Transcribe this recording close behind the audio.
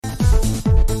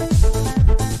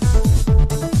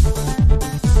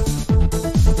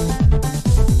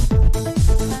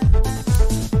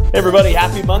everybody,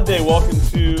 happy Monday. Welcome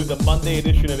to the Monday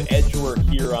edition of Edgework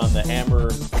here on the Hammer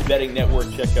Betting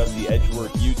Network. Check out the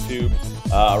Edgework YouTube.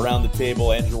 Around the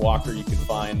table, Andrew Walker. You can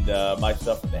find my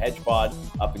stuff at the Hedge Pod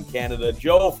up in Canada.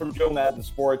 Joe from Joe Madden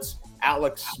Sports,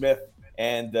 Alex Smith,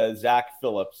 and Zack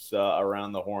Phillips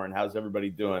around the horn. How's everybody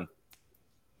doing?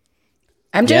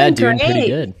 I'm doing great. Pretty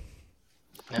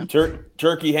good.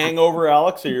 Turkey hangover,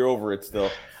 Alex, or you're over it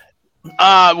still?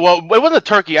 Well, it wasn't a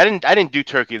turkey. I didn't do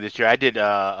turkey this year. I did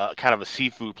kind of a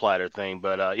seafood platter thing,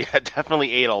 but yeah,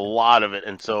 definitely ate a lot of it,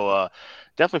 and so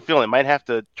definitely feeling it. Might have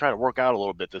to try to work out a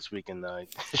little bit this week and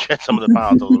shed some of the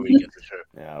pounds over the weekend for sure.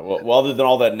 Yeah. Well, other than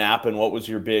all that napping, what was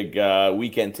your big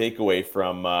weekend takeaway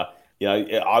from?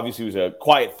 Obviously it was a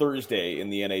quiet Thursday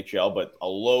in the NHL, but a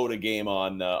load of game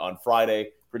on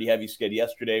Friday. Pretty heavy skid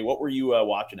yesterday. What were you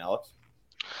watching, Alex?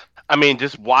 I mean,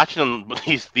 just watching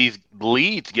these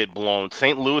leads get blown.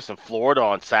 St. Louis and Florida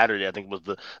on Saturday, I think, was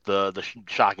the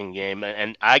shocking game,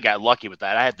 and I got lucky with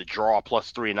that. I had to draw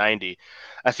plus 390.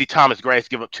 I see Thomas Greiss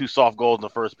give up 2 soft goals in the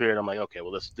first period. I'm like, okay,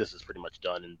 well, this is pretty much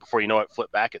done. And before you know it,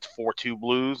 flip back, it's 4-2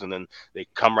 Blues, and then they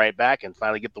come right back and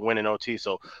finally get the win in OT.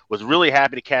 So was really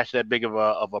happy to cash that big of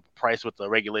a price with the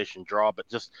regulation draw, but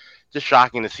just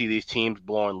shocking to see these teams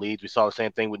blowing leads. We saw the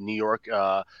same thing with New York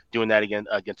doing that again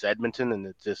against Edmonton, and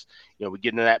it's just, we're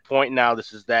getting to that point now.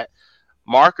 This is that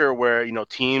marker where,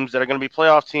 teams that are going to be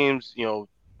playoff teams,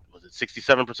 was it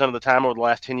 67% of the time over the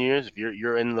last 10 years? If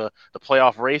you're in the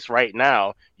playoff race right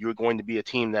now, you're going to be a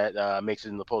team that makes it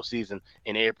in the postseason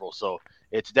in April. So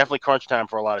it's definitely crunch time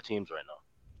for a lot of teams right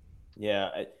now.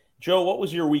 Yeah. Joe, what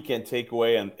was your weekend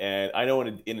takeaway? And I know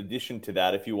in addition to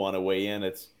that, if you want to weigh in,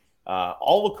 it's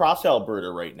all across Alberta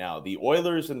right now. The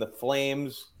Oilers and the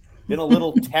Flames been a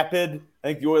little tepid. I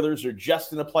think the Oilers are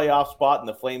just in a playoff spot and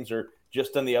the Flames are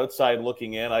just on the outside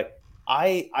looking in.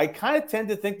 I kind of tend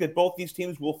to think that both these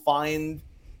teams will find,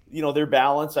 their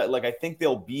balance. I think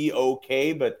they'll be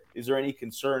okay, but is there any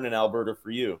concern in Alberta for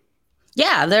you?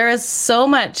 Yeah, there is so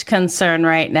much concern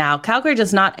right now. Calgary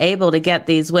just not able to get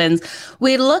these wins.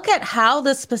 We look at how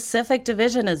the Pacific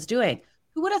Division is doing.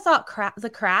 Who would have thought the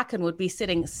Kraken would be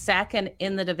sitting second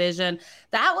in the division?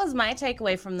 That was my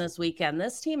takeaway from this weekend.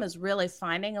 This team is really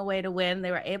finding a way to win.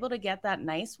 They were able to get that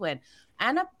nice win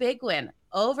and a big win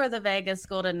over the Vegas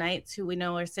Golden Knights, who we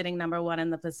know are sitting number 1 in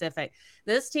the Pacific.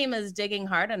 This team is digging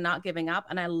hard and not giving up,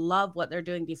 and I love what they're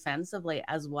doing defensively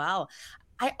as well.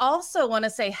 I also want to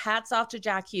say hats off to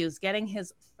Jack Hughes getting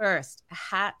his first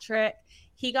hat trick.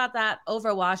 He got that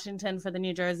over Washington for the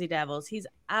New Jersey Devils. He's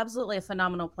absolutely a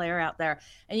phenomenal player out there.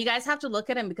 And you guys have to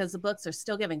look at him because the books are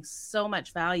still giving so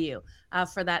much value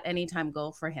for that anytime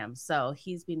goal for him. So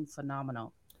he's been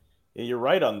phenomenal. Yeah, you're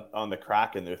right on the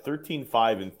Kraken. They're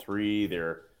 13-5-3.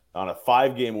 They're on a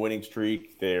 5-game winning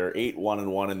streak. They're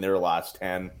 8-1-1 in their last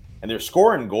 10. And they're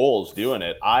scoring goals doing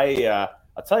it.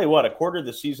 I'll tell you what, a quarter of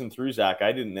the season through, Zack,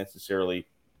 I didn't necessarily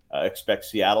expect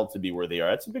Seattle to be where they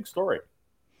are. That's a big story.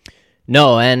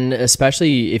 No, and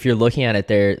especially if you're looking at it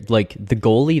there, like the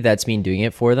goalie that's been doing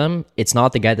it for them, it's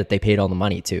not the guy that they paid all the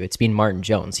money to. It's been Martin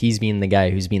Jones. He's been the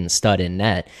guy who's been the stud in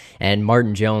net. And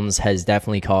Martin Jones has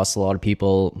definitely cost a lot of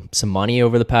people some money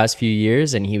over the past few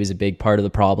years, and he was a big part of the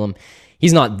problem.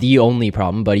 He's not the only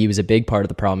problem, but he was a big part of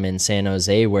the problem in San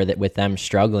Jose, where that with them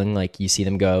struggling, like you see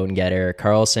them go and get Erik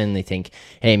Karlsson. They think,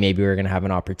 hey, maybe we're going to have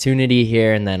an opportunity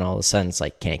here. And then all of a sudden it's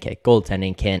like, can't get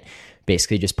goaltending, can't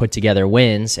basically just put together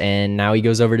wins. And now he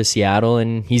goes over to Seattle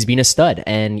and he's been a stud.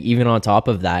 And even on top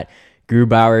of that,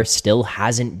 Grubauer still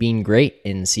hasn't been great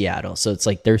in Seattle. So it's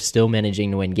like they're still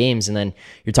managing to win games. And then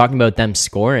you're talking about them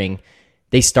scoring.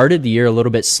 They started the year a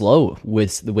little bit slow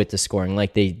with the scoring.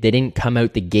 Like they didn't come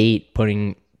out the gate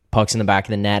putting pucks in the back of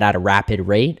the net at a rapid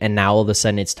rate. And now all of a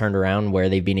sudden it's turned around where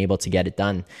they've been able to get it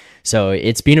done. So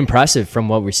it's been impressive from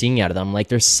what we're seeing out of them. Like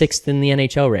they're 6th in the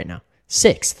NHL right now.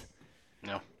 6th.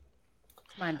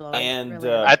 Mind blowing. And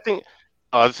really. I think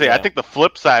I think the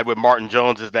flip side with Martin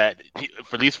Jones is that,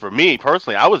 at least for me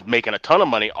personally, I was making a ton of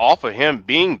money off of him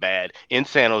being bad in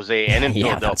San Jose and in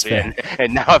Philadelphia,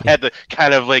 and now I've had to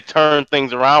kind of like turn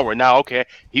things around where now, okay,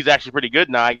 he's actually pretty good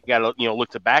now. I got to look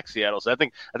to back Seattle. So I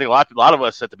think a lot of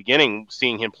us at the beginning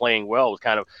seeing him playing well was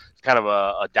kind of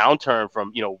a downturn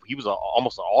from he was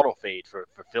almost an auto fade for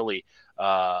Philly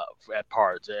at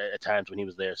parts at times when he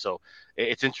was there. So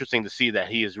it's interesting to see that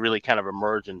he has really kind of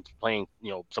emerged and playing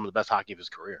some of the best hockey of his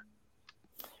career.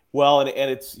 Well, and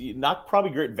it's not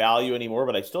probably great value anymore,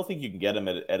 but I still think you can get him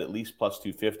at least plus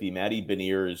 250. Matty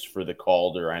Beniers for the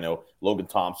Calder. I know Logan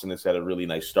Thompson has had a really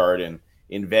nice start in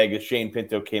Vegas. Shane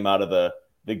Pinto came out of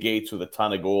the gates with a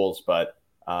ton of goals, but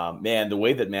Man, the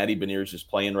way that Matty Beniers is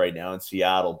playing right now in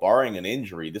Seattle, barring an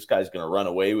injury, this guy's going to run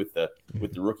away with the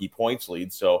rookie points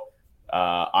lead. So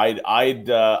I'm late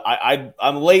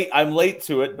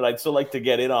to it, but I'd still like to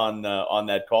get in on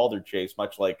that Calder chase,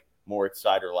 much like Moritz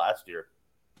Seider last year.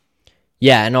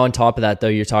 Yeah, and on top of that, though,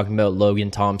 you're talking about Logan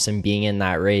Thompson being in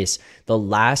that race. The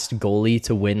last goalie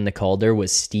to win the Calder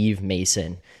was Steve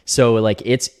Mason. So, like,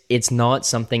 it's not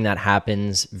something that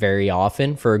happens very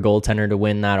often for a goaltender to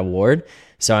win that award.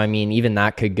 So, I mean, even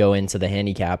that could go into the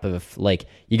handicap of, like,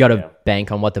 you got to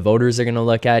bank on what the voters are going to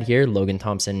look at here. Logan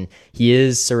Thompson, he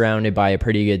is surrounded by a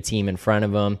pretty good team in front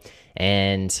of him,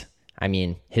 and I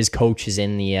mean, his coach is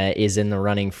in the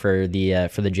running for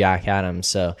the Jack Adams.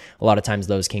 So a lot of times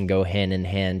those can go hand in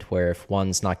hand, where if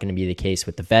one's not going to be the case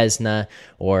with the Vezina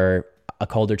or a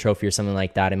Calder Trophy or something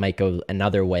like that, it might go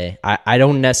another way. I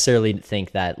don't necessarily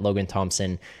think that Logan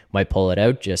Thompson might pull it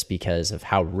out just because of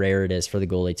how rare it is for the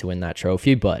goalie to win that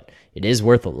trophy, but it is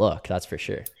worth a look, that's for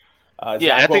sure.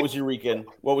 Zach, what was your weekend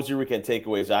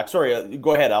takeaway, Zach? Sorry,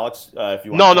 go ahead, Alex. If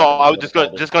you want. No, I was just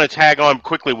going to tag on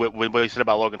quickly with what you said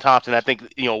about Logan Thompson. I think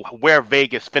where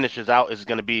Vegas finishes out is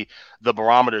going to be the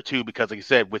barometer too, because like you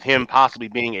said, with him possibly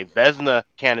being a Vezina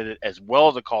candidate as well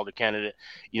as a Calder candidate,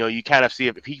 you kind of see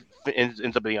if he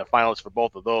ends up being a finalist for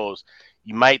both of those,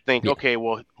 you might think, okay,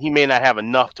 well, he may not have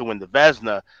enough to win the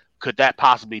Vezina. Could that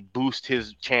possibly boost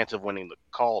his chance of winning the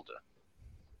Calder?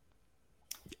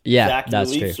 Yeah, Zach,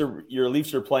 that's true. Your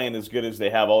Leafs are playing as good as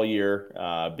they have all year.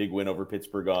 Big win over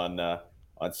Pittsburgh on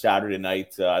Saturday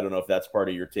night. I don't know if that's part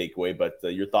of your takeaway, but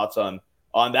your thoughts on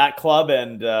that club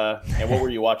and what were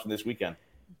you watching this weekend?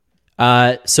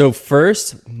 So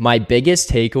first, my biggest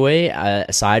takeaway,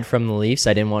 aside from the Leafs,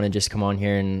 I didn't want to just come on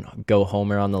here and go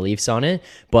homer on the Leafs on it,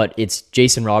 but it's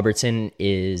Jason Robertson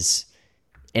is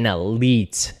an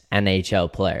elite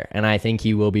NHL player, and I think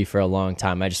he will be for a long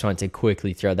time. I just wanted to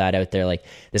quickly throw that out there. Like,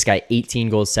 this guy, 18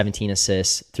 goals, 17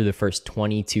 assists through the first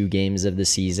 22 games of the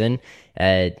season.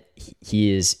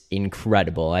 He is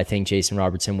incredible. I think Jason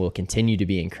Robertson will continue to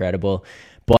be incredible.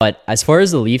 But as far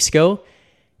as the Leafs go,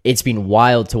 it's been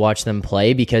wild to watch them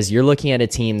play, because you're looking at a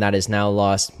team that has now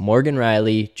lost Morgan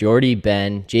Rielly, Jordy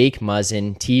Ben, Jake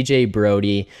Muzzin, TJ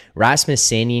Brody, Rasmus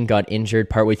Sandin got injured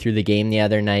partway through the game the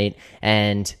other night,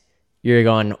 and you're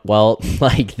going, well,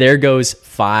 like, there goes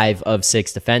 5 of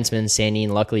 6 defensemen. Sandin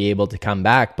luckily able to come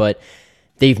back, but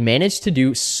they've managed to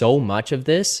do so much of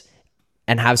this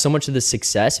and have so much of the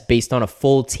success based on a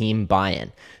full team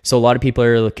buy-in. So a lot of people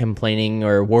are complaining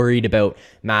or worried about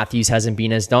Matthews hasn't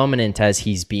been as dominant as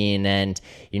he's been, and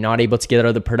you're not able to get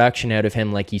all the production out of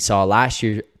him like you saw last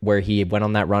year, where he went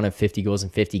on that run of 50 goals in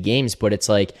 50 games. But it's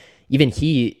like, even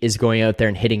he is going out there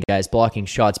and hitting guys, blocking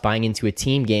shots, buying into a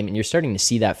team game, and you're starting to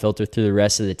see that filter through the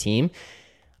rest of the team.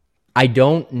 I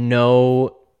don't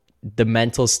know the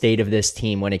mental state of this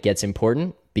team when it gets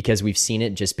important, because we've seen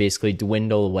it just basically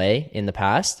dwindle away in the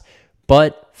past.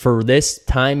 But for this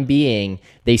time being,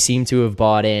 they seem to have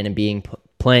bought in and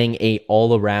playing a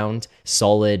all-around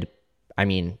solid, I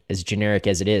mean, as generic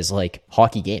as it is, like,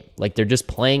 hockey game. Like, they're just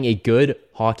playing a good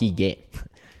hockey game.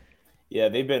 Yeah,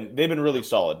 they've been really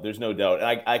solid. There's no doubt.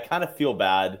 And I kind of feel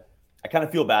bad. I kind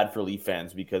of feel bad for Leaf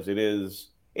fans, because it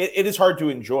is hard to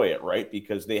enjoy it, right?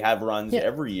 Because they have runs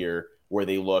every year where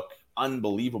they look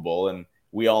unbelievable, and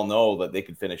we all know that they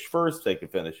could finish first, they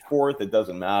could finish fourth. It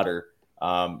doesn't matter.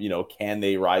 Can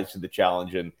they rise to the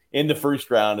challenge in the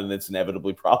first round? And it's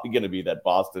inevitably probably going to be that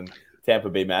Boston Tampa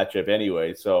Bay matchup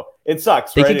anyway. So it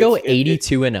sucks. They right? could go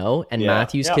 82-0, and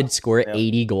Matthews could score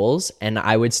 80 goals, and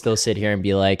I would still sit here and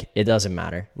be like, it doesn't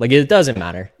matter. Like, it doesn't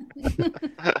matter.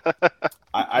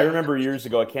 I remember years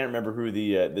ago, I can't remember who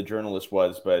the journalist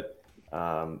was, but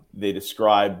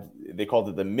they called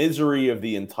it the misery of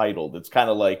the entitled. It's kind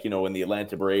of like, when the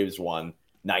Atlanta Braves won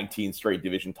 19 straight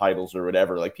division titles or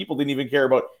whatever, like, people didn't even care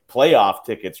about playoff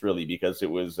tickets really, because it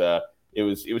was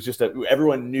just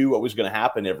everyone knew what was going to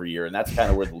happen every year. And that's kind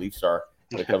of where the Leafs are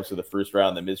when it comes to the first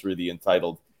round, the misery of the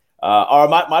entitled.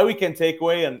 My weekend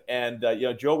takeaway,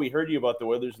 and Joe, we heard you about the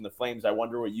Oilers and the Flames. I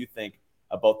wonder what you think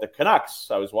about the Canucks.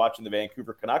 I was watching the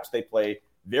Vancouver Canucks. They play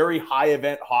very high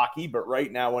event hockey, but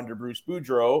right now under Bruce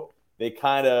Boudreau, they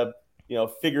kind of,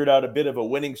 figured out a bit of a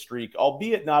winning streak,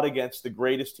 albeit not against the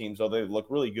greatest teams, although they look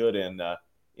really good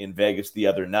in Vegas the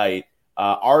other night.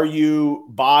 Are you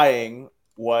buying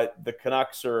what the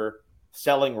Canucks are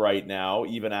selling right now,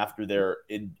 even after their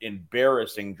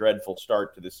embarrassing, dreadful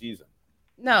start to the season?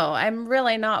 No, I'm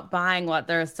really not buying what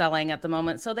they're selling at the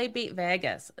moment. So they beat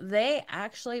Vegas. They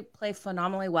actually play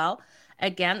phenomenally well.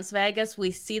 against Vegas.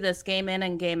 We see this game in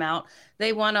and game out.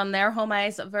 They won on their home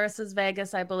ice versus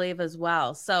Vegas, I believe, as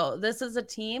well. So this is a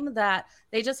team that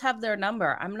they just have their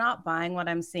number. I'm not buying what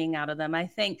I'm seeing out of them. I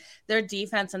think their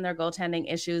defense and their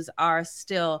goaltending issues are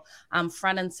still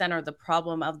front and center, the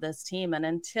problem of this team. And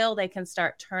until they can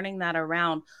start turning that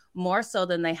around more so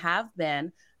than they have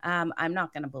been, I'm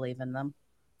not going to believe in them.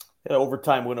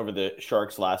 Overtime win over the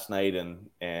Sharks last night,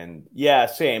 and yeah,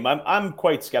 same. I'm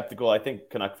quite skeptical. I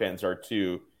think Canuck fans are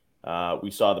too.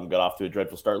 We saw them get off to a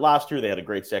dreadful start last year. They had a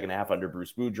great second half under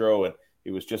Bruce Boudreau, and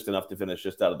it was just enough to finish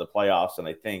just out of the playoffs. And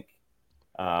I think,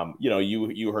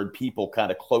 you heard people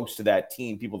kind of close to that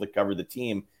team, people that covered the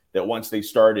team, that once they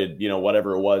started,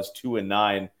 whatever it was,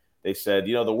 2-9, they said,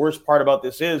 the worst part about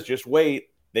this is just wait.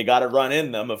 They got to run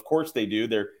in them. Of course they do.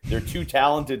 They're too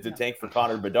talented to tank for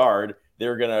Connor Bedard.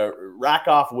 They're going to rack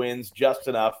off wins just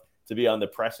enough to be on the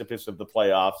precipice of the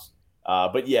playoffs.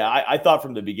 But yeah, I thought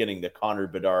from the beginning that Connor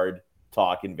Bedard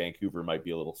talk in Vancouver might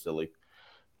be a little silly.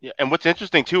 Yeah, and what's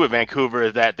interesting too with Vancouver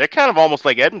is that they're kind of almost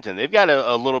like Edmonton. They've got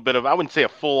a little bit of, I wouldn't say a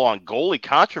full-on goalie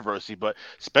controversy, but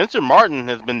Spencer Martin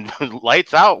has been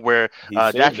lights out. Where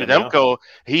Jack Demko,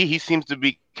 he seems to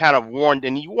be kind of warned,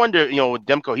 and you wonder, with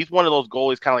Demko, he's one of those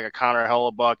goalies, kind of like a Connor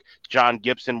Hellebuck, John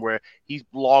Gibson, where he's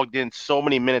logged in so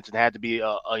many minutes and had to be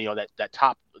that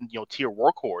top tier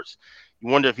workhorse. You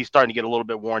wonder if he's starting to get a little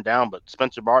bit worn down, but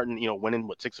Spencer Martin, winning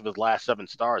 6 of his last 7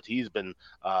 starts, he's been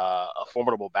a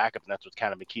formidable backup, and that's what's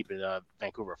kind of been keeping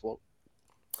Vancouver afloat.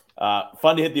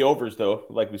 Fun to hit the overs, though.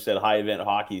 Like we said, high event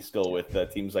hockey still with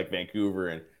teams like Vancouver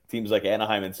and teams like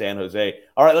Anaheim and San Jose.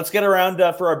 All right, let's get around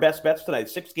for our best bets tonight.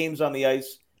 6 games on the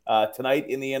ice tonight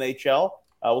in the NHL.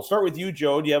 We'll start with you,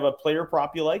 Joe. Do you have a player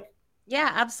prop you like?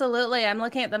 Yeah, absolutely. I'm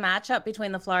looking at the matchup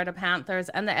between the Florida Panthers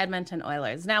and the Edmonton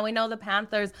Oilers. Now, we know the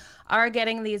Panthers are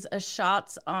getting these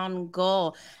shots on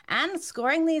goal and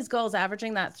scoring these goals,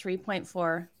 averaging that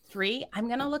 3.43. I'm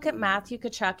going to look at Matthew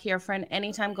Tkachuk here for an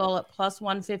anytime goal at plus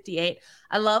 158.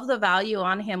 I love the value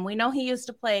on him. We know he used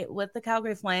to play with the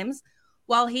Calgary Flames.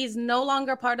 While he's no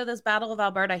longer part of this Battle of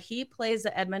Alberta, he plays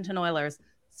the Edmonton Oilers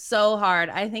so hard.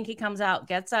 I think he comes out,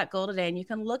 gets that goal today, and you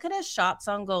can look at his shots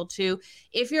on goal too.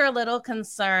 If you're a little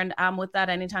concerned with that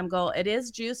anytime goal, it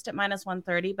is juiced at minus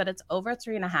 130, but it's over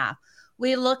 3.5.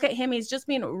 We look at him, he's just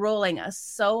been rolling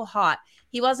so hot.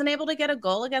 He wasn't able to get a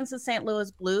goal against the St.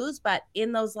 Louis Blues, but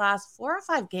in those last 4 or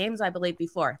 5 games, I believe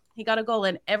before, he got a goal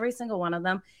in every single one of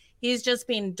them. He's just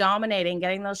been dominating,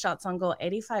 getting those shots on goal,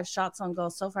 85 shots on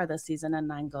goal so far this season and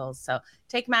 9 goals. So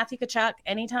take Matthew Tkachuk,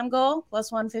 anytime goal,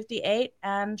 plus 158,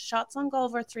 and shots on goal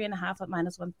over 3.5 at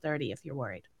minus 130 if you're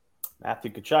worried. Matthew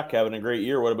Tkachuk having a great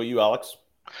year. What about you, Alex?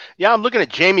 Yeah, I'm looking at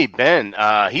Jamie Benn.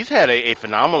 He's had a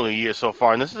phenomenal year so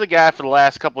far, and this is a guy for the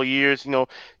last couple of years,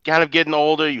 kind of getting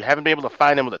older. You haven't been able to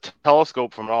find him with a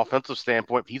telescope from an offensive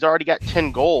standpoint. He's already got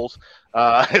 10 goals.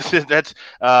 That's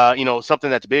something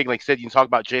that's big. Like I said, you can talk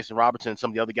about Jason Robertson and some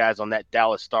of the other guys on that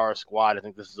Dallas Stars squad. I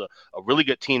think this is a really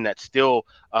good team that's still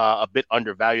a bit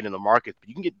undervalued in the market. But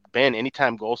you can get Ben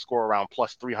anytime goal score around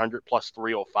plus 300, plus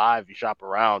 305 if you shop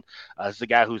around. This is a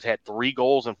guy who's had 3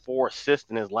 goals and 4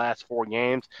 assists in his last 4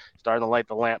 games, starting to light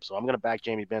the lamp. So I'm going to back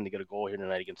Jamie Benn to get a goal here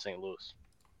tonight against St. Louis.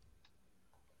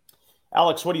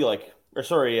 Alex, what do you like? Or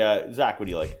sorry, Zach, what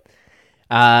do you like?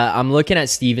 I'm looking at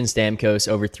Steven Stamkos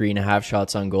over 3.5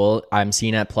 shots on goal. I'm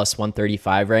seeing at plus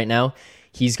 135 right now.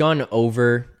 He's gone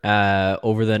over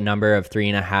the number of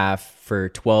 3.5 for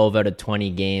 12 out of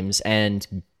 20 games.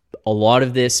 And a lot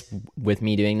of this, with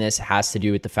me doing this, has to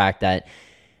do with the fact that,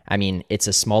 it's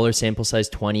a smaller sample size,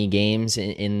 20 games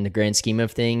in the grand scheme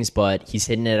of things, but he's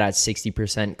hitting it at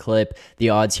 60% clip.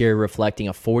 The odds here reflecting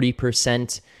a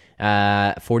 40%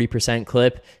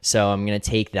 clip. So I'm going to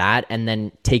take that. And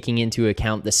then taking into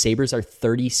account the Sabres are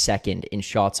 32nd in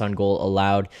shots on goal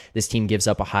allowed. This team gives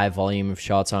up a high volume of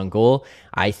shots on goal.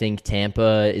 I think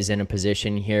Tampa is in a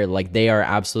position here, like they are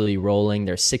absolutely rolling.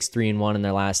 They're 6-3-1 in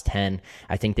their last 10.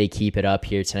 I think they keep it up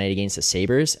here tonight against the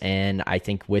Sabres. And I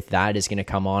think with that is going to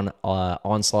come on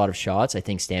onslaught of shots. I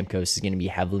think Stamkos is going to be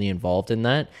heavily involved in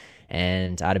that.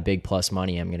 And at a big plus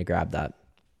money, I'm going to grab that.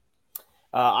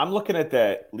 I'm looking at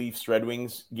that Leafs-Red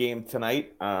Wings game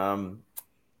tonight.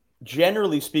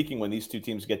 Generally speaking, when these two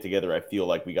teams get together, I feel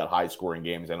like we got high-scoring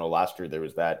games. I know last year there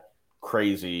was that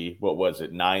crazy,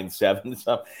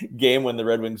 9-7 game when the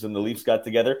Red Wings and the Leafs got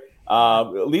together.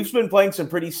 Leafs been playing some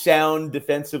pretty sound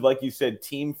defensive, like you said,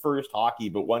 team-first hockey,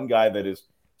 but one guy that is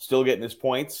still getting his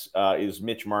points is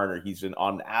Mitch Marner. He's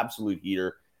on an absolute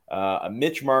heater. A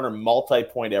Mitch Marner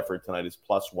multi-point effort tonight is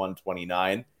plus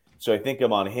 129. So I think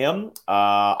I'm on him.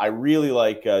 I really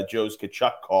like Joe's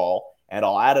Tkachuk call, and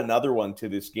I'll add another one to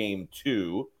this game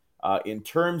too. In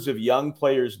terms of young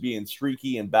players being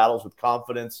streaky and battles with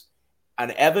confidence,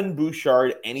 an Evan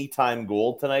Bouchard anytime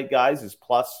goal tonight, guys, is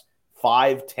plus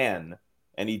 510,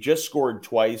 and he just scored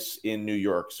twice in New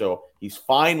York, so he's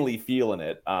finally feeling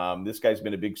it. This guy's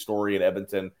been a big story in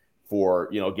Edmonton for,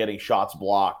 getting shots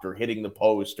blocked or hitting the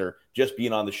post or just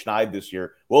being on the schneid this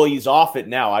year. Well, he's off it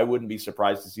now. I wouldn't be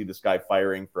surprised to see this guy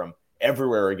firing from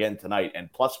everywhere again tonight.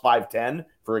 And plus 510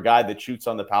 for a guy that shoots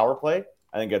on the power play,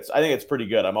 I think it's pretty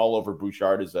good. I'm all over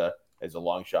Bouchard as a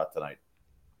long shot tonight.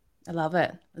 I love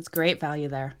it. It's great value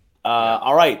there.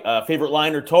 All right. Favorite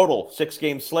line or total,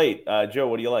 6-game slate. Joe,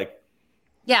 what do you like?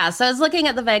 Yeah, so I was looking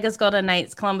at the Vegas Golden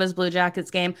Knights, Columbus Blue Jackets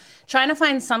game, trying to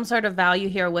find some sort of value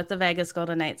here with the Vegas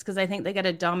Golden Knights because I think they get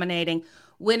a dominating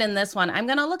win in this one. I'm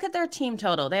going to look at their team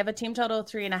total. They have a team total of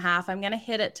 3.5. I'm going to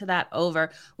hit it to that over.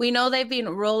 We know they've been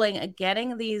rolling,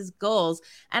 getting these goals.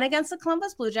 And against the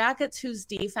Columbus Blue Jackets, whose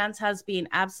defense has been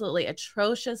absolutely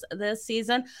atrocious this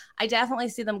season, I definitely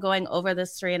see them going over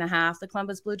this 3.5. The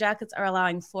Columbus Blue Jackets are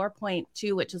allowing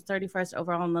 4.2, which is 31st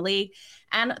overall in the league,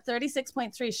 and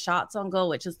 36.3 shots on goal,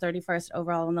 which is 31st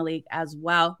overall in the league as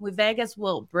well. Vegas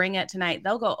will bring it tonight.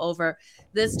 They'll go over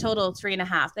this total of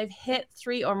 3.5. They've hit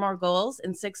 3 or more goals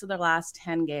in 6 of their last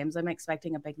 10 games. I'm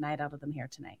expecting a big night out of them here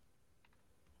tonight.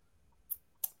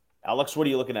 Alex, what are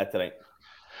you looking at tonight?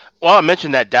 Well, I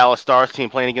mentioned that Dallas Stars team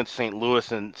playing against St.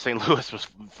 Louis, and St. Louis was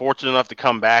fortunate enough to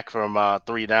come back from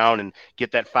 3 down and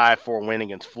get that 5-4 win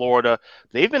against Florida.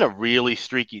 They've been a really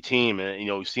streaky team, and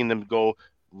we've seen them go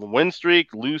win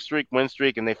streak, lose streak, win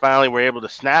streak, and they finally were able to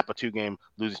snap a 2-game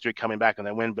losing streak coming back on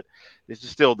that win. But this is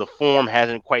still, the form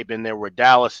hasn't quite been there where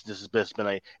Dallas, this has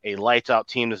been a lights out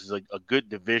team. This is a good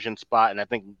division spot. And I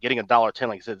think getting $1.10,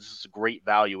 like I said, this is a great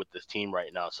value with this team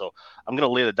right now. So I'm going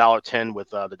to lay the $1.10 with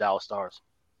the Dallas Stars.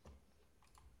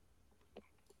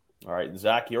 All right,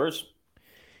 Zach, yours?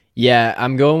 Yeah,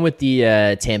 I'm going with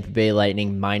the Tampa Bay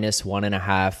Lightning minus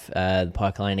 1.5, the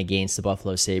puck line against the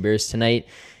Buffalo Sabres tonight.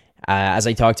 As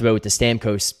I talked about with the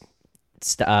Stamkos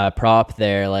prop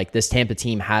there, like this Tampa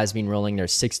team has been rolling. They're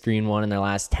 6-3-1 in their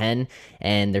last 10,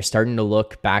 and they're starting to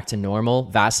look back to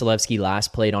normal. Vasilevsky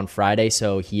last played on Friday,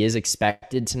 so he is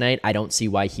expected tonight. I don't see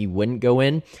why he wouldn't go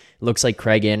in. Looks like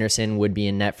Craig Anderson would be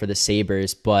in net for the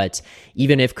Sabres, but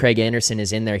even if Craig Anderson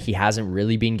is in there, he hasn't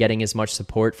really been getting as much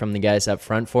support from the guys up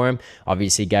front for him.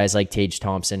 Obviously, guys like Tage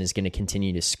Thompson is going to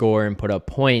continue to score and put up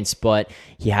points, but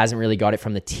he hasn't really got it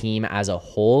from the team as a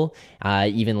whole.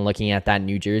 Even looking at that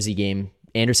New Jersey game,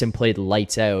 Anderson played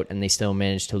lights out, and they still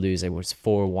managed to lose. It was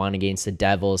 4-1 against the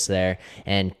Devils there,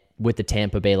 and with the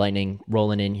Tampa Bay Lightning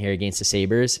rolling in here against the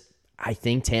Sabres, I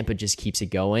think Tampa just keeps it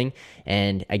going.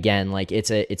 And again, like it's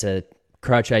a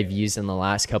crutch I've used in the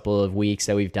last couple of weeks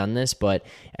that we've done this, but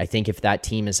I think if that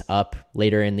team is up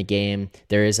later in the game,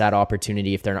 there is that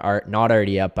opportunity, if they're not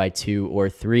already up by 2 or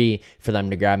 3, for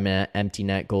them to grab an empty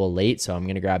net goal late. So I'm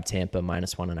going to grab Tampa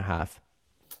minus 1.5.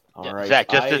 All right. Zach,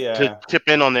 just to tip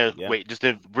in on there,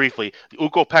 briefly,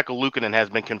 Ukko-Pekka Luukkonen has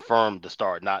been confirmed to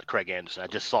start, not Craig Anderson. I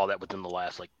just saw that within the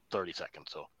last 30 seconds.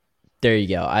 So there you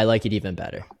go. I like it even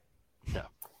better. Yeah.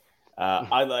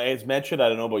 As mentioned, I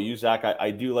don't know about you, Zach. I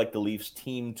do like the Leafs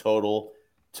team total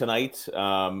tonight,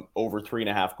 over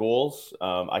 3.5 goals.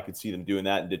 I could see them doing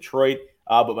that in Detroit.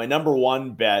 But my number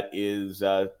one bet is,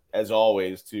 as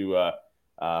always, to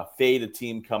fade a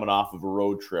team coming off of a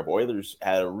road trip. Oilers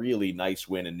had a really nice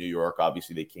win in New York.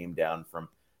 Obviously, they came down from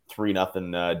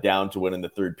 3-0 down to win in the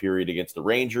third period against the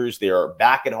Rangers. They are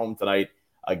back at home tonight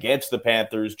against the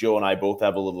Panthers. Joe and I both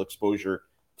have a little exposure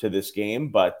to this game,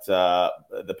 but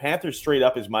the Panthers straight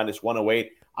up is minus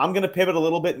 108. I'm going to pivot a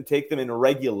little bit and take them in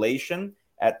regulation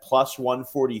at plus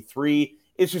 143.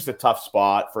 It's just a tough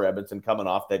spot for Edmonton coming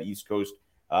off that East Coast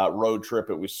road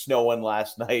trip. It was snowing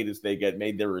last night as they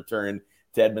made their return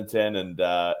to Edmonton,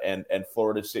 and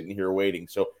Florida sitting here waiting.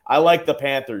 So I like the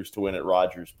Panthers to win at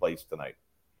Rogers Place tonight.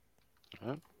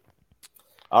 Mm-hmm.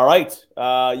 All right.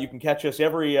 You can catch us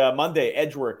every Monday,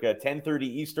 Edgework, 10:30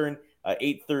 Eastern,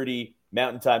 8:30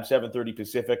 Mountain Time, 7:30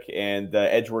 Pacific, and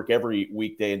Edgework every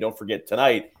weekday. And don't forget,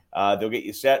 tonight, they'll get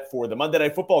you set for the Monday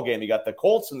Night Football game. You got the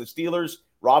Colts and the Steelers,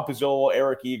 Rob Pizzolo,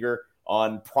 Eric Eager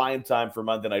on prime time for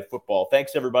Monday Night Football.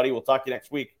 Thanks, everybody. We'll talk to you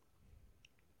next week.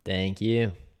 Thank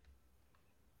you.